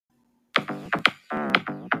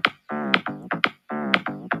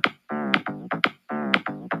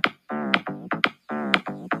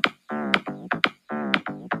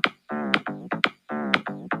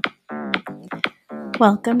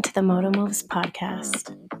Welcome to the Moto Moves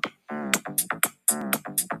podcast.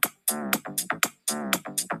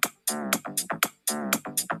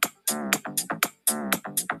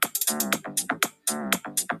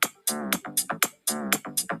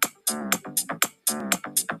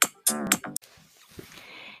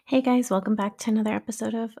 Hey guys, welcome back to another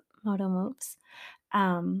episode of Moto Moves.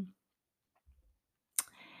 Um,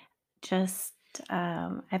 just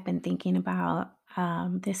I've been thinking about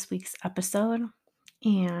this week's episode,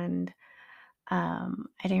 and I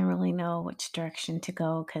didn't really know which direction to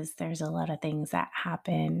go because there's a lot of things that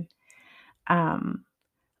happen. Um,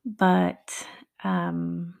 but I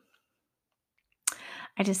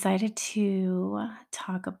decided to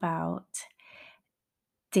talk about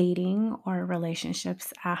dating or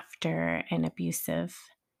relationships after an abusive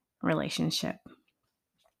relationship.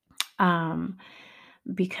 Um,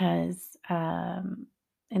 because in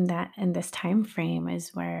this time frame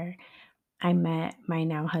is where I met my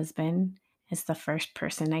now husband. Is the first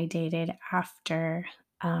person I dated after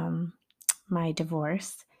um, my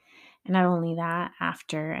divorce, and not only that,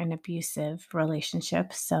 after an abusive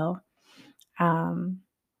relationship. So um,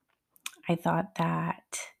 I thought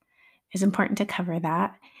that it's important to cover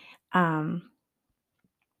that. Um,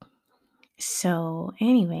 so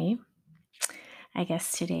anyway, I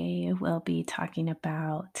guess today we'll be talking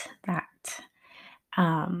about that.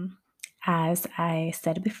 Um, as I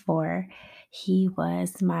said before, he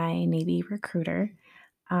was my Navy recruiter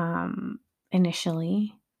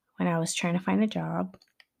initially when I was trying to find a job.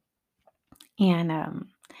 And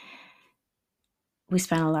we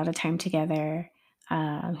spent a lot of time together.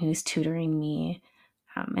 He was tutoring me.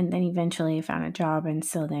 And then eventually I found a job. And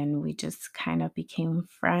so then we just kind of became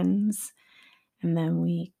friends. And then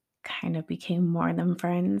we kind of became more than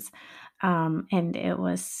friends. And it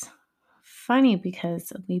was funny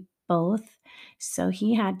because so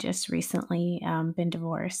he had just recently been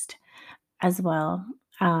divorced as well,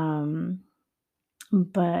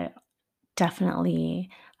 but definitely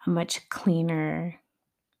a much cleaner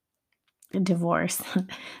divorce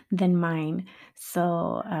than mine.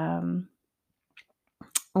 So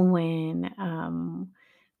when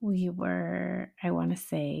we were, I want to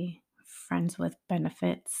say, friends with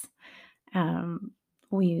benefits, um,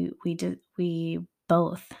 we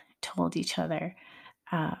both told each other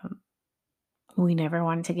um, we never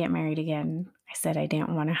wanted to get married again. I said I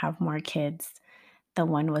didn't want to have more kids. The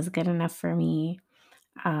one was good enough for me.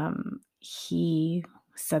 He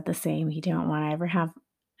said the same. He didn't want to ever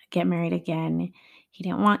get married again. He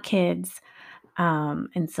didn't want kids.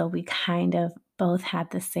 And so we kind of both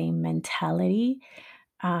had the same mentality.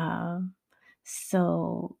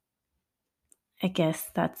 So I guess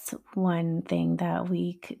that's one thing that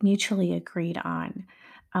we mutually agreed on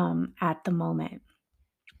at the moment.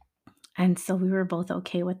 And so we were both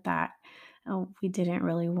okay with that. We didn't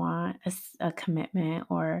really want a commitment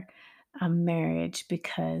or a marriage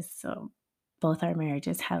because both our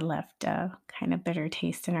marriages had left a kind of bitter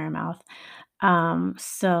taste in our mouth.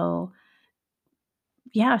 So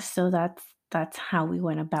yeah, so that's how we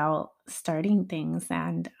went about starting things.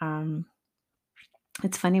 And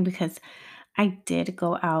it's funny because I did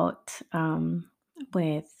go out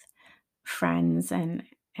with friends and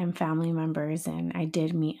family members, and I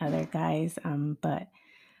did meet other guys, but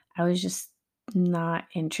I was just not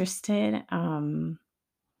interested.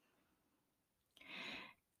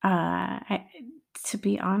 I, to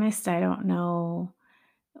be honest, I don't know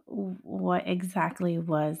what exactly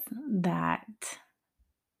that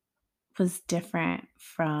was different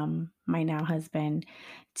from my now husband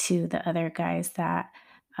to the other guys that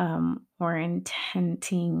were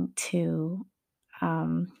intending to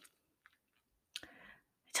um,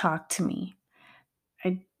 talk to me.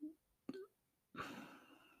 I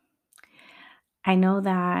I know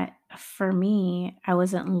that for me, I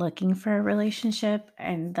wasn't looking for a relationship,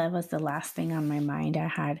 and that was the last thing on my mind. I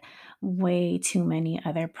had way too many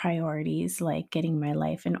other priorities, like getting my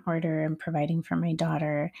life in order and providing for my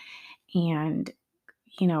daughter and,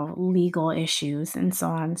 legal issues and so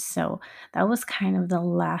on. So that was kind of the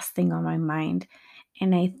last thing on my mind.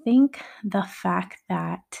 And I think the fact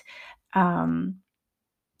that um,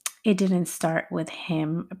 it didn't start with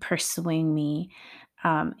him pursuing me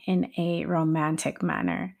in a romantic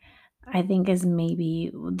manner, I think is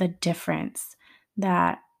maybe the difference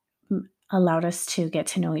that allowed us to get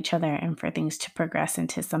to know each other and for things to progress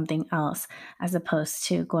into something else, as opposed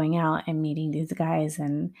to going out and meeting these guys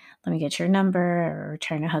and let me get your number or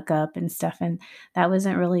trying to hook up and stuff. And that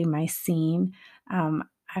wasn't really my scene.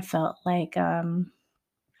 I felt like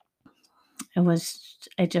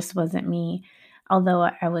it just wasn't me. Although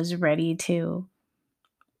I was ready to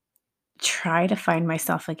try to find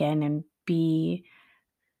myself again and be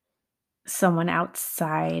someone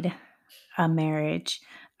outside a marriage.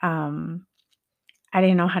 Um, I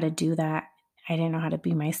didn't know how to do that. I didn't know how to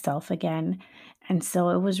be myself again. And so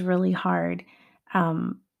it was really hard.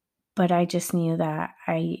 Um, but I just knew that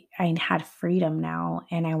I had freedom now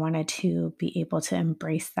and I wanted to be able to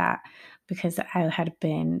embrace that because I had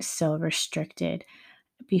been so restricted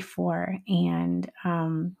before. And I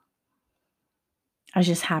was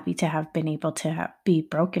just happy to have been able to be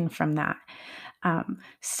broken from that.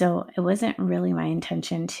 So it wasn't really my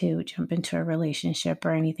intention to jump into a relationship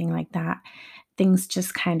or anything like that. Things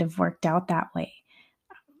just kind of worked out that way.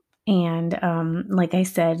 And like I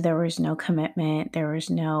said, there was no commitment. There was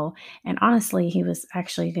no, and honestly, he was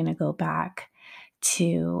actually going to go back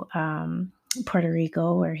to Puerto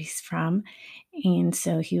Rico, where he's from. And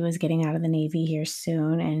so he was getting out of the Navy here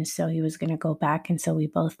soon. And so he was going to go back. And so we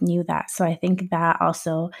both knew that. So I think that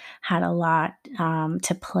also had a lot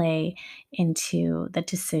to play into the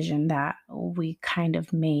decision that we kind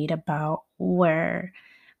of made about where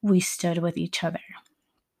we stood with each other.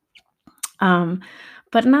 Um,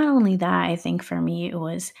 but not only that, I think for me, it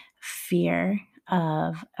was fear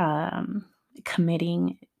of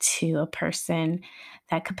committing to a person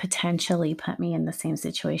that could potentially put me in the same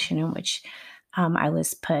situation in which I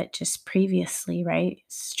was put just previously, right?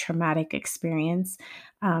 It's traumatic experience.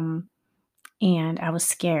 Um, and I was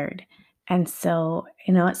scared. And so,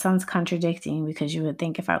 it sounds contradicting because you would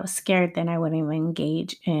think if I was scared, then I wouldn't even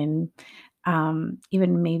engage in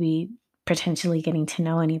even maybe potentially getting to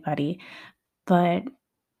know anybody. But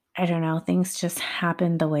I don't know, things just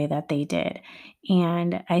happened the way that they did.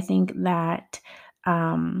 And I think that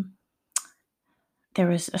um, there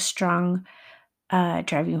was a strong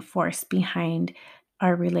driving force behind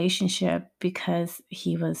our relationship because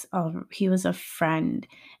he was a friend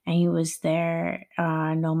and he was there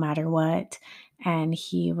no matter what, and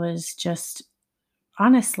he was just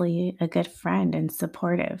honestly a good friend and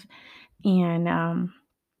supportive. And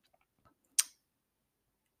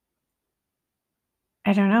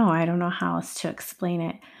I don't know how else to explain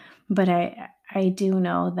it, but I do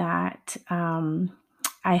know that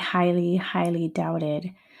I highly, highly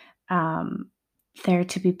doubted um, there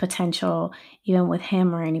to be potential even with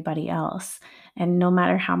him or anybody else. And no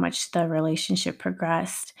matter how much the relationship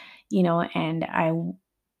progressed, and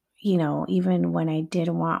even when I did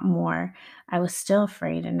want more, I was still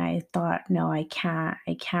afraid and I thought, no, I can't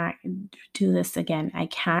do this again. I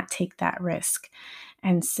can't take that risk.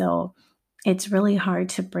 And so it's really hard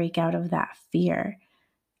to break out of that fear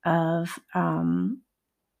of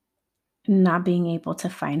not being able to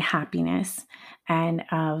find happiness and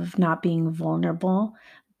of not being vulnerable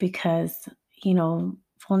because,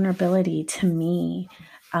 vulnerability to me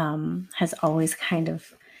has always kind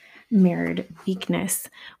of mirrored weakness,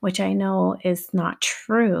 which I know is not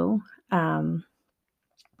true. Um,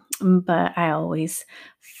 but I always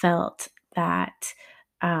felt that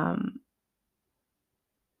um,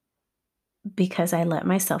 because I let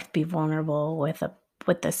myself be vulnerable with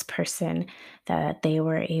this person, that they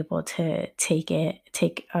were able to take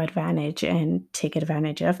advantage and take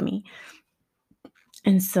advantage of me.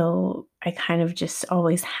 And so I kind of just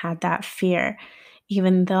always had that fear,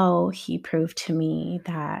 even though he proved to me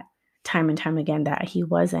that time and time again that he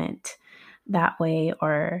wasn't that way,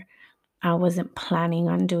 or I wasn't planning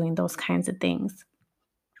on doing those kinds of things.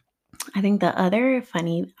 I think the other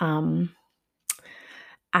funny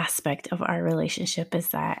aspect of our relationship is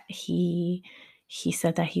that he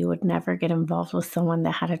said that he would never get involved with someone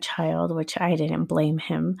that had a child, which I didn't blame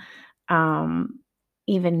him. Um,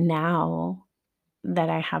 Even now that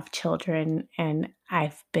I have children and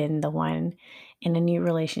I've been the one in a new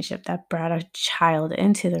relationship that brought a child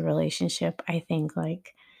into the relationship, I think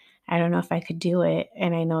like I don't know if I could do it.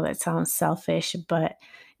 And I know that sounds selfish, but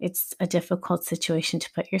it's a difficult situation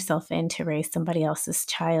to put yourself in to raise somebody else's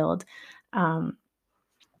child. Um,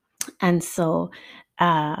 and so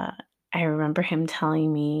uh, I remember him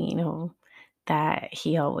telling me, that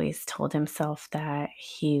he always told himself that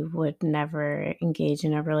he would never engage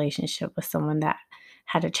in a relationship with someone that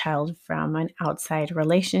had a child from an outside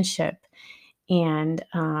relationship. And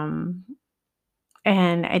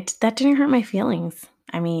that didn't hurt my feelings.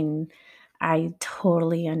 I mean, I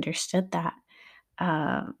totally understood that.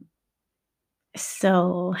 Um,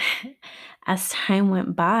 so as time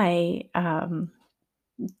went by,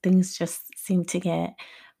 things just seemed to get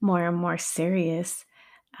more and more serious,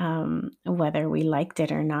 whether we liked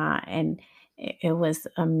it or not. And it was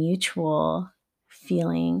a mutual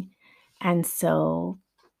feeling. And so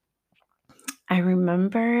I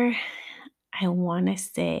remember, I want to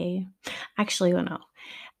say, actually, well,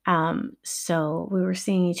 no. So we were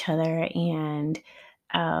seeing each other, and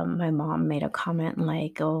my mom made a comment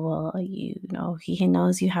like, "Oh, well, he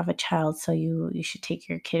knows you have a child, so you should take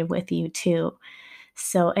your kid with you too."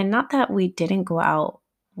 So, and not that we didn't go out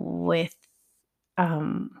with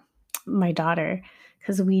um, my daughter,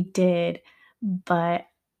 because we did, but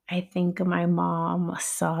I think my mom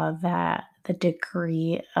saw that the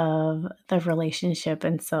degree of the relationship,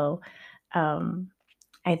 and so um,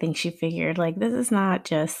 I think she figured like this is not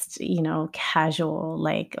just, casual,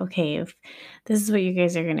 like, okay, if this is what you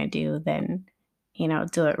guys are gonna do, then,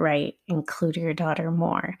 do it right, include your daughter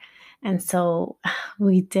more. And so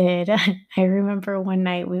we did. I remember one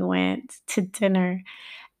night we went to dinner.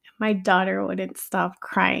 My daughter wouldn't stop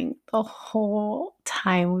crying the whole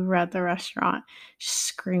time we were at the restaurant,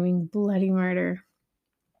 screaming bloody murder.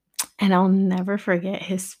 And I'll never forget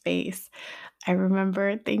his face. I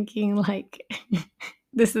remember thinking like,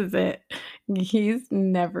 this is it. He's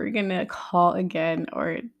never gonna call again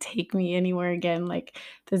or take me anywhere again. Like,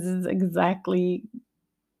 this is exactly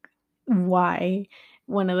why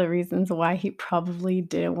one of the reasons why he probably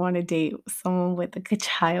didn't wanna date someone with, like, a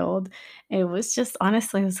child. It was just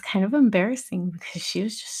honestly, it was kind of embarrassing because she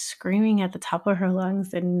was just screaming at the top of her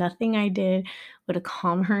lungs, and nothing I did would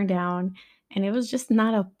calm her down, and it was just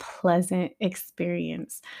not a pleasant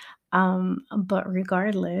experience. But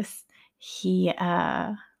regardless, he,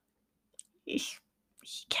 uh, he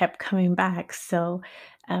he kept coming back, so,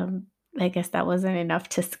 um, I guess that wasn't enough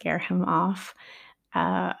to scare him off.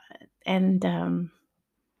 Uh, and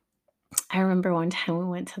I remember one time we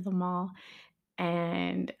went to the mall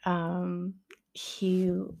and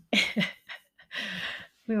he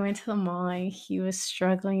we went to the mall and he was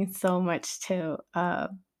struggling so much to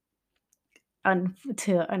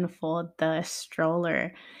unfold the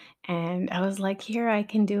stroller. And I was like, here, I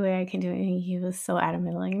can do it. I can do it. And he was so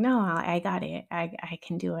adamant, like, no, I got it. I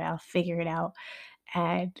can do it. I'll figure it out.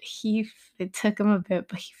 And it took him a bit,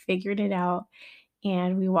 but he figured it out.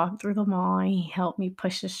 And we walked through the mall and he helped me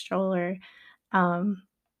push the stroller. Um,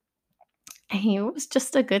 and he was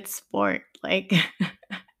just a good sport. Like,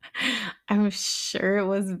 I'm sure it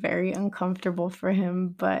was very uncomfortable for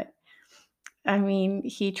him, but I mean,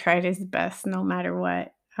 he tried his best no matter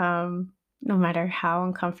what, no matter how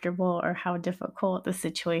uncomfortable or how difficult the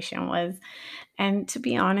situation was. And to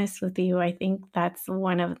be honest with you, I think that's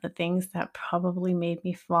one of the things that probably made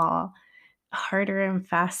me fall harder and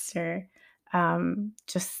faster.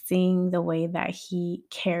 Just seeing the way that he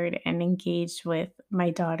cared and engaged with my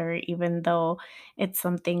daughter, even though it's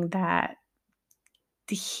something that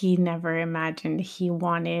he never imagined he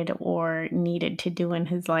wanted or needed to do in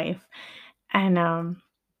his life. And,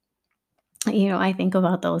 I think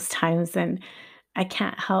about those times and I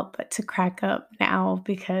can't help but to crack up now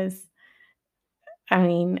because I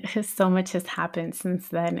mean, so much has happened since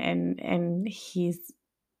then and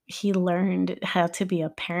he learned how to be a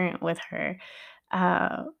parent with her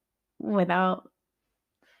uh without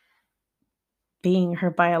being her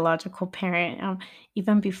biological parent.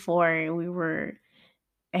 Even before we were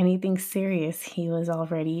anything serious, he was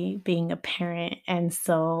already being a parent. And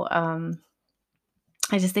so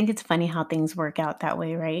I just think it's funny how things work out that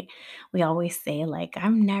way, right? We always say, like,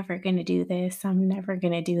 I'm never going to do this, I'm never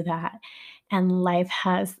going to do that. And life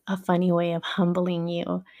has a funny way of humbling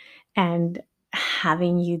you and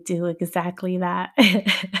having you do exactly that.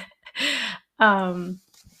 um,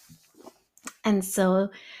 and so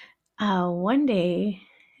one day,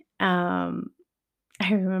 um,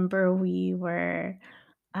 I remember we were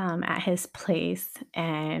at his place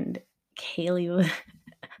and Kaylee was,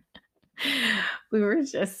 we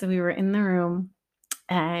were in the room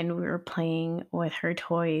and we were playing with her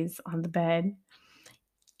toys on the bed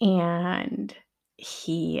and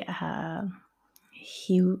he uh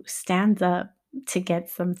he stands up to get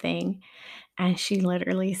something and she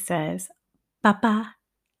literally says papa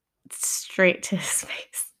straight to his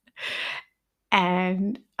face.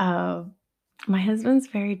 And my husband's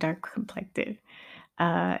very dark complected,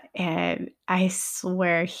 and I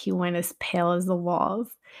swear he went as pale as the walls.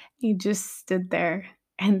 He just stood there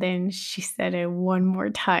and then she said it one more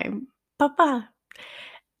time, papa,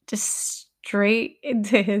 just straight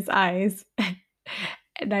into his eyes.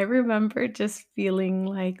 And I remember just feeling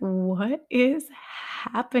like, "What is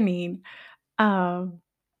happening?" Um,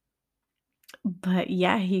 but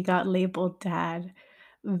yeah, he got labeled dad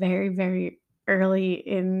very, very early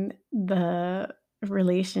in the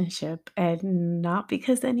relationship, and not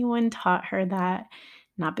because anyone taught her that,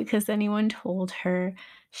 not because anyone told her.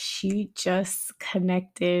 She just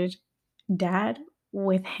connected dad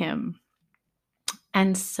with him.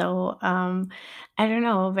 And so, I don't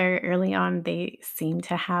know, very early on, they seem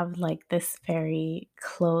to have like this very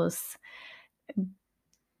close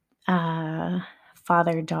uh,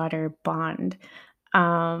 father-daughter bond.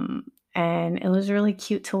 Um, and it was really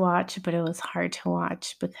cute to watch, but it was hard to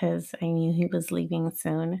watch because I knew he was leaving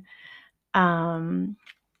soon. Um,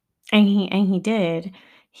 and he did.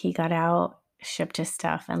 He got out, shipped his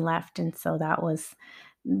stuff, and left, and so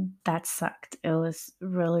that sucked. It was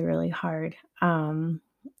really, really hard.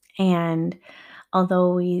 And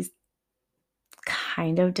although we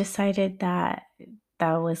kind of decided that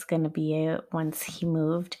that was gonna be it once he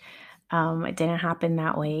moved, it didn't happen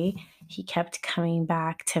that way. He kept coming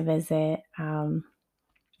back to visit, and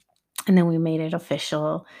then we made it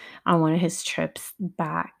official on one of his trips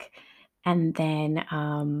back. And then,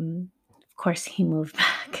 of course, he moved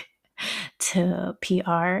back to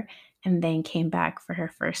PR and then came back for her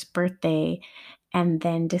first birthday and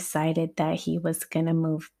then decided that he was going to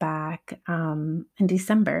move back in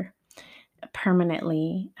December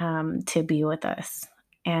permanently to be with us.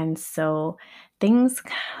 And so things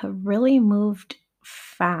really moved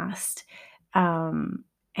fast. Um,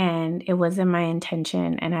 and it wasn't my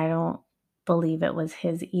intention, and I don't believe it was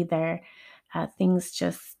his either. Things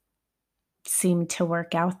just seemed to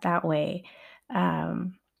work out that way.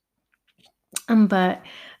 Um, but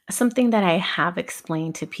something that I have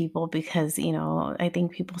explained to people because, I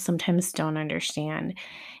think people sometimes don't understand.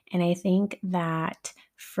 And I think that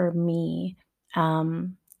for me,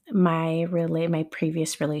 um, my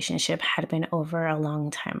previous relationship had been over a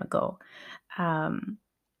long time ago. Um,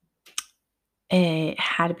 it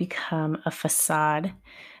had become a facade.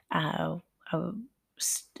 Uh, uh,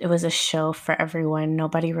 it was a show for everyone.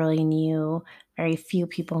 Nobody really knew. Very few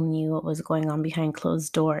people knew what was going on behind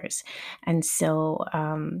closed doors, and so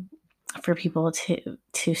for people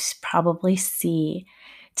probably see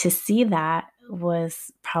that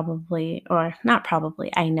was probably, or not probably,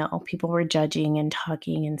 I know people were judging and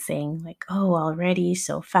talking and saying like, oh, already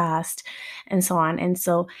so fast, and so on. And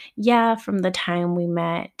so yeah, from the time we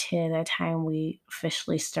met to the time we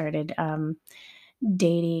officially started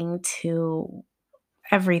dating to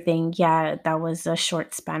everything, yeah, that was a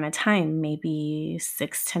short span of time, maybe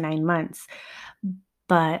 6 to 9 months.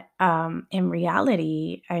 But in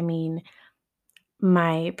reality, I mean,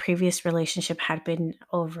 my previous relationship had been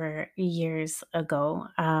over years ago.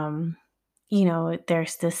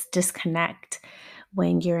 There's this disconnect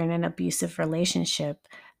when you're in an abusive relationship.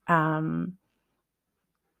 Um,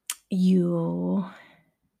 you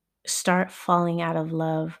start falling out of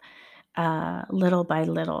love little by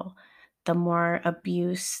little. The more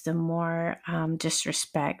abuse, the more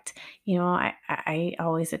disrespect. I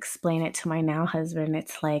always explain it to my now husband.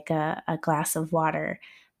 It's like a glass of water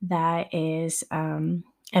that is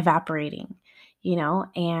evaporating,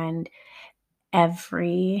 and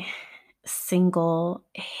every single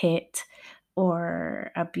hit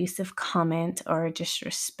or abusive comment or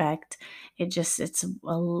disrespect, it's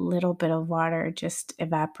a little bit of water just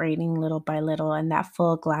evaporating little by little, and that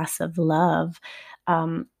full glass of love,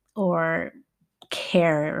 um, or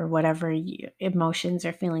care, or whatever emotions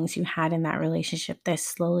or feelings you had in that relationship, they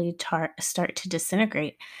slowly start to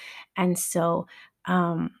disintegrate. And so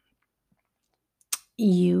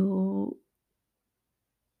you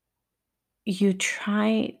you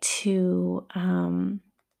try to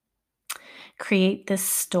create this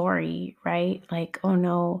story, right? Like, oh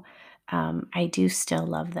no, I do still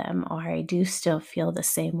love them, or I do still feel the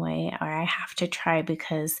same way, or I have to try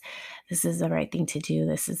because this is the right thing to do.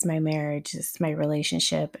 This is my marriage, this is my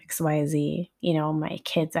relationship, XYZ, my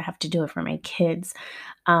kids, I have to do it for my kids.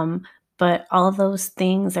 Um, but all those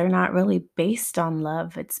things are not really based on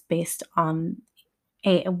love. It's based on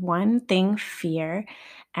one thing, fear,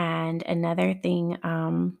 and another thing,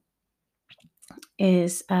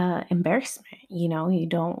 is embarrassment. You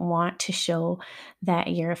don't want to show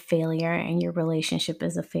that you're a failure and your relationship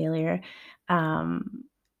is a failure, um,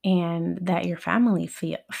 and that your family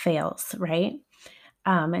fails, right?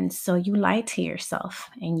 And so you lie to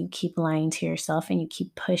yourself, and you keep lying to yourself, and you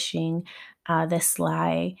keep pushing this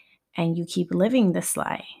lie, and you keep living this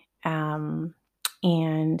lie. And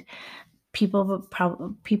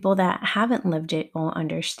people that haven't lived it won't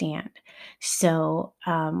understand. So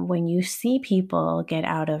when you see people get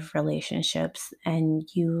out of relationships and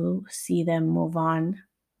you see them move on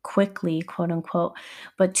quickly, quote unquote,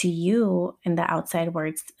 but to you in the outside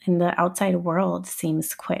world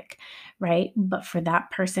seems quick, right? But for that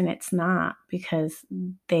person it's not, because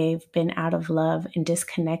they've been out of love and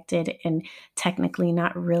disconnected and technically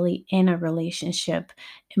not really in a relationship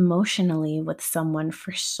emotionally with someone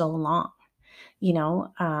for so long. you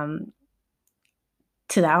know, um,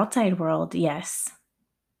 to the outside world, yes,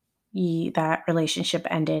 that relationship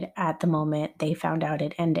ended at the moment they found out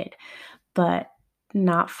it ended. But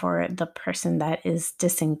not for the person that is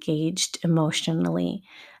disengaged emotionally.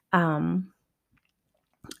 Um,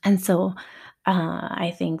 and so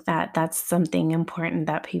I think that that's something important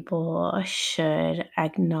that people should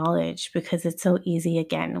acknowledge, because it's so easy,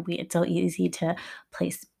 again, it's so easy to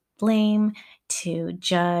place blame, to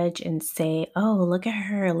judge and say, oh, look at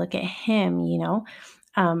her, look at him.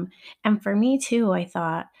 Um, and for me too, I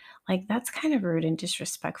thought, like, that's kind of rude and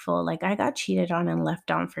disrespectful. Like, I got cheated on and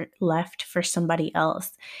left for somebody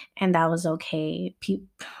else, and that was okay.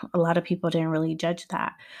 A lot of people didn't really judge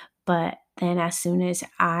that. But then as soon as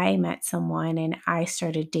I met someone and I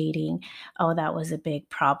started dating, oh, that was a big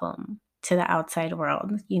problem to the outside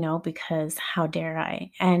world, because how dare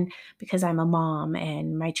I? And because I'm a mom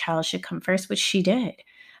and my child should come first, which she did.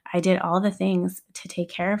 I did all the things to take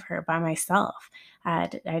care of her by myself. I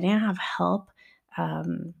didn't have help.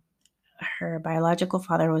 Um, Her biological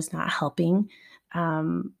father was not helping.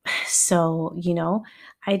 Um, so,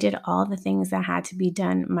 I did all the things that had to be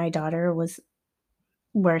done. My daughter was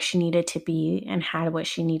where she needed to be and had what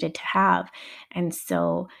she needed to have. And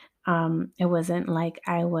so it wasn't like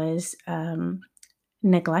I was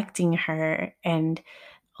neglecting her and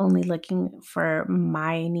only looking for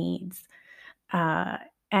my needs. Uh,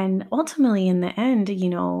 and ultimately, in the end,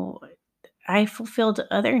 I fulfilled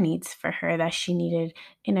other needs for her that she needed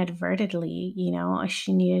inadvertently.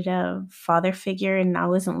 She needed a father figure, and I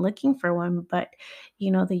wasn't looking for one, but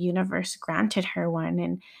the universe granted her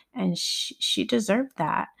one, and she deserved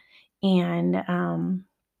that. And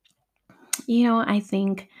I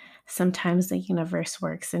think sometimes the universe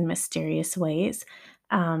works in mysterious ways.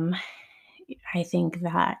 Um, I think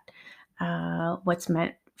that what's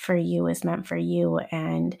meant for you is meant for you,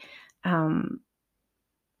 and um,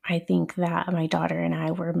 I think that my daughter and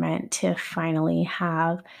I were meant to finally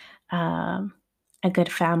have um, a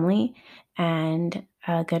good family and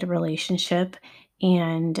a good relationship,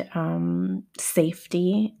 and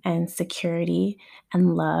safety and security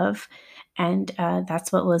and love. And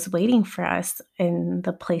that's what was waiting for us in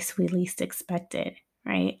the place we least expected,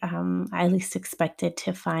 right? I least expected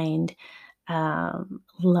to find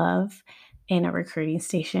love in a recruiting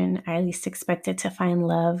station. I least expected to find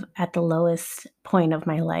love at the lowest point of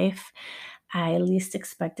my life. I least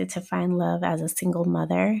expected to find love as a single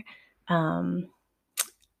mother. Um,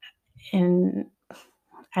 and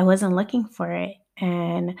I wasn't looking for it.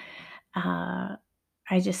 And uh,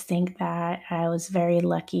 I just think that I was very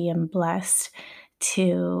lucky and blessed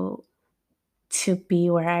to be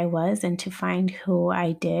where I was and to find who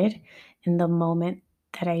I did in the moment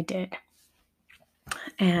that I did.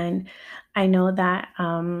 And I know that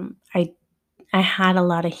I had a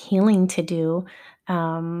lot of healing to do.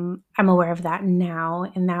 I'm aware of that now.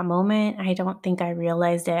 In that moment, I don't think I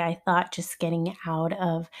realized it. I thought just getting out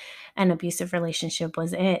of an abusive relationship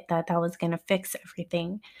was it, that was going to fix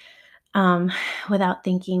everything, um, without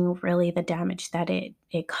thinking really the damage that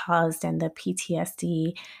it caused, and the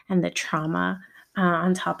PTSD and the trauma,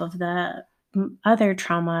 on top of the other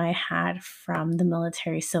trauma I had from the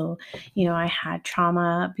military. So, I had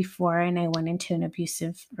trauma before and I went into an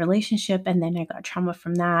abusive relationship, and then I got trauma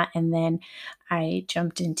from that. And then I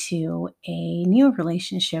jumped into a new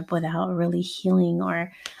relationship without really healing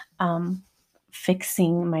or um,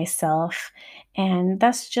 fixing myself. And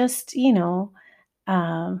that's just,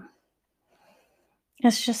 um,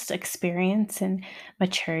 it's just experience and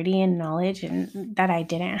maturity and knowledge and that I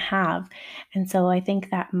didn't have. And so I think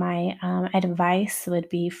that my advice would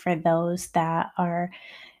be for those that are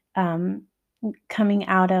um, coming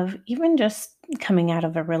out of, even just coming out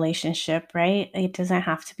of a relationship, right? It doesn't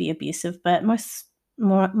have to be abusive, but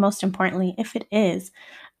most importantly, if it is,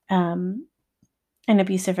 um, an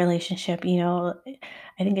abusive relationship, I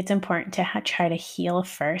think it's important to try to heal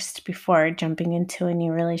first before jumping into a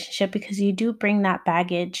new relationship, because you do bring that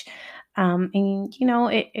baggage. And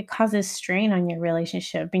it causes strain on your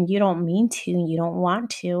relationship, and you don't mean to, you don't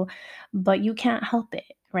want to, but you can't help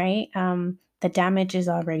it, right? The damage is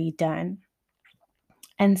already done.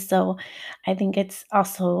 And so I think it's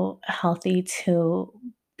also healthy to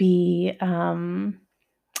be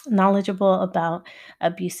knowledgeable about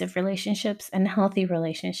abusive relationships and healthy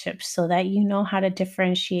relationships, so that you know how to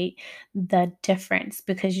differentiate the difference,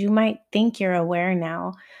 because you might think you're aware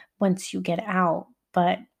now once you get out,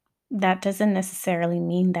 but that doesn't necessarily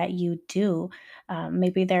mean that you do.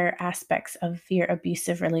 Maybe there are aspects of your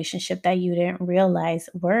abusive relationship that you didn't realize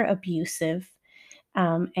were abusive,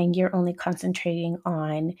 and you're only concentrating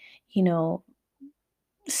on, you know,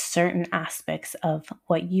 certain aspects of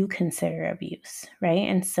what you consider abuse, right?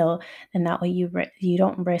 And so then that way you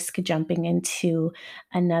don't risk jumping into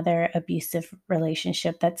another abusive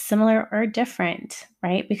relationship that's similar or different,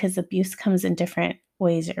 right? Because abuse comes in different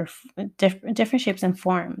ways or different shapes and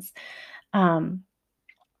forms. Um,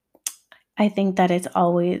 I think that it's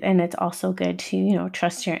always, and it's also good to,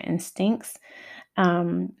 trust your instincts,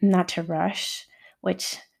 not to rush,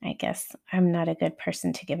 which I guess I'm not a good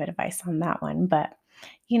person to give advice on that one, but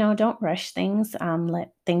don't rush things.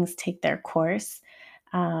 Let things take their course.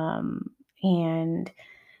 Um, and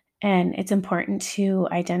and it's important to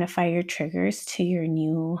identify your triggers to your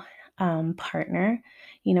new partner,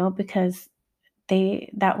 because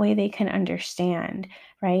that way they can understand,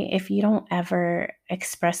 right? If you don't ever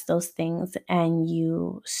express those things and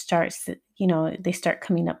they start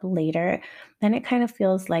coming up later, then it kind of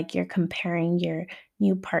feels like you're comparing your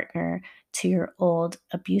new partner to your old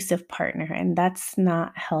abusive partner, and that's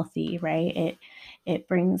not healthy, right? It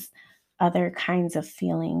brings other kinds of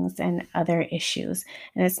feelings and other issues.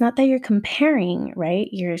 And it's not that you're comparing, right?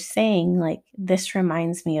 You're saying like, this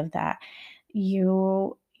reminds me of that.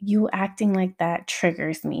 You acting like that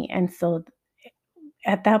triggers me. And so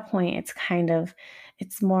at that point,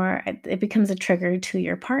 it becomes a trigger to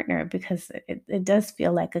your partner, because it does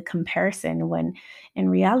feel like a comparison when in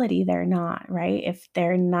reality they're not, right? If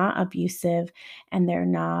they're not abusive and they're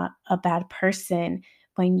not a bad person,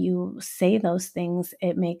 when you say those things,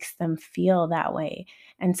 it makes them feel that way.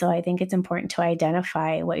 And so I think it's important to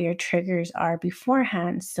identify what your triggers are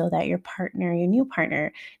beforehand, so that your new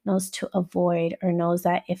partner, knows to avoid, or knows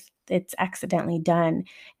that if it's accidentally done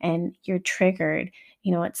and you're triggered,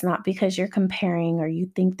 it's not because you're comparing or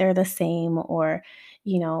you think they're the same, or,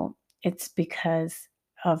 it's because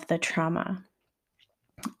of the trauma.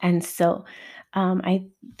 And so I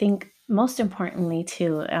think most importantly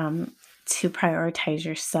to prioritize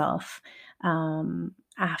yourself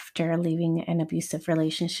after leaving an abusive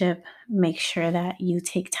relationship. Make sure that you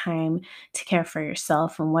take time to care for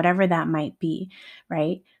yourself, and whatever that might be,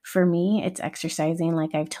 right? For me, it's exercising,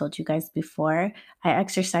 like I've told you guys before. I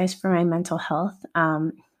exercise for my mental health.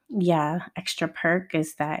 Yeah, extra perk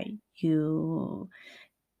is that you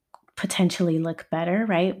potentially look better,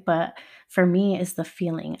 right? But for me, is the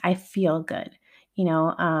feeling. I feel good,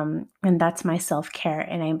 and that's my self care.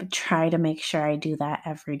 And I try to make sure I do that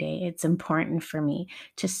every day. It's important for me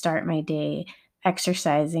to start my day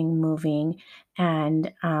exercising, moving,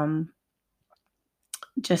 and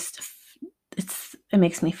just it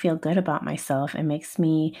makes me feel good about myself. It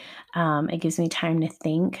gives me time to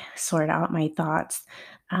think, sort out my thoughts,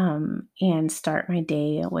 and start my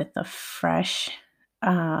day with a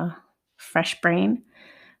uh, fresh brain,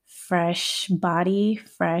 fresh body,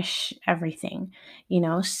 fresh everything,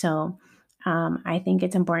 So I think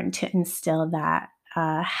it's important to instill that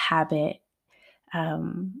habit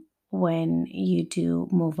when you do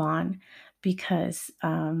move on, because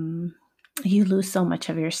you lose so much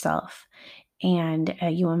of yourself, and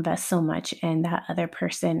you invest so much in that other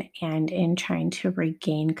person and in trying to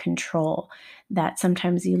regain control, that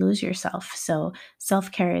sometimes you lose yourself. So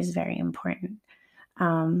self care is very important.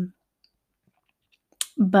 Um,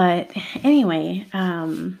 but anyway,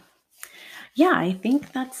 yeah, I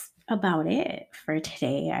think that's about it for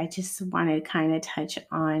today. I just wanted to kind of touch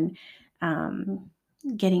on um,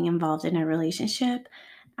 getting involved in a relationship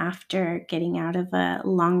after getting out of a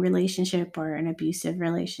long relationship or an abusive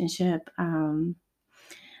relationship.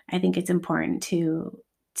 I think it's important to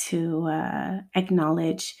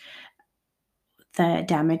acknowledge the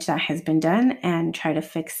damage that has been done and try to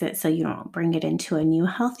fix it, so you don't bring it into a new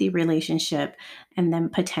healthy relationship and then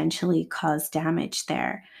potentially cause damage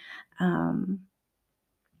there. Um,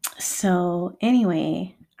 So,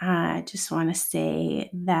 anyway, I just want to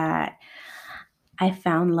say that I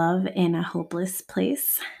found love in a hopeless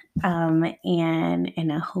place, and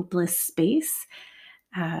in a hopeless space.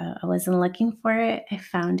 I wasn't looking for it, I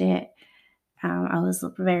found it. I was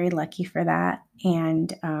very lucky for that.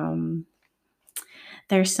 And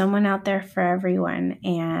there's someone out there for everyone.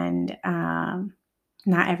 And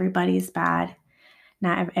not everybody's bad,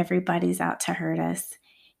 not everybody's out to hurt us.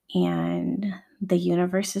 And the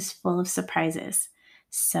universe is full of surprises.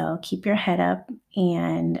 So keep your head up,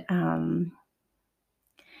 and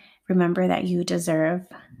remember that you deserve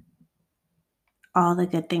all the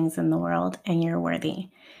good things in the world, and you're worthy.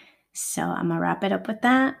 So I'm going to wrap it up with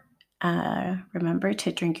that. Remember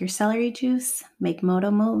to drink your celery juice, make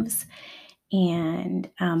moto moves, and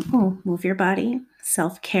move your body.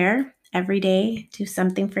 Self care every day. Do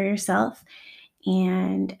something for yourself.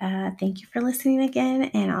 And thank you for listening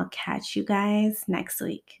again. And I'll catch you guys next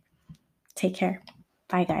week. Take care.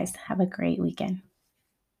 Bye, guys. Have a great weekend.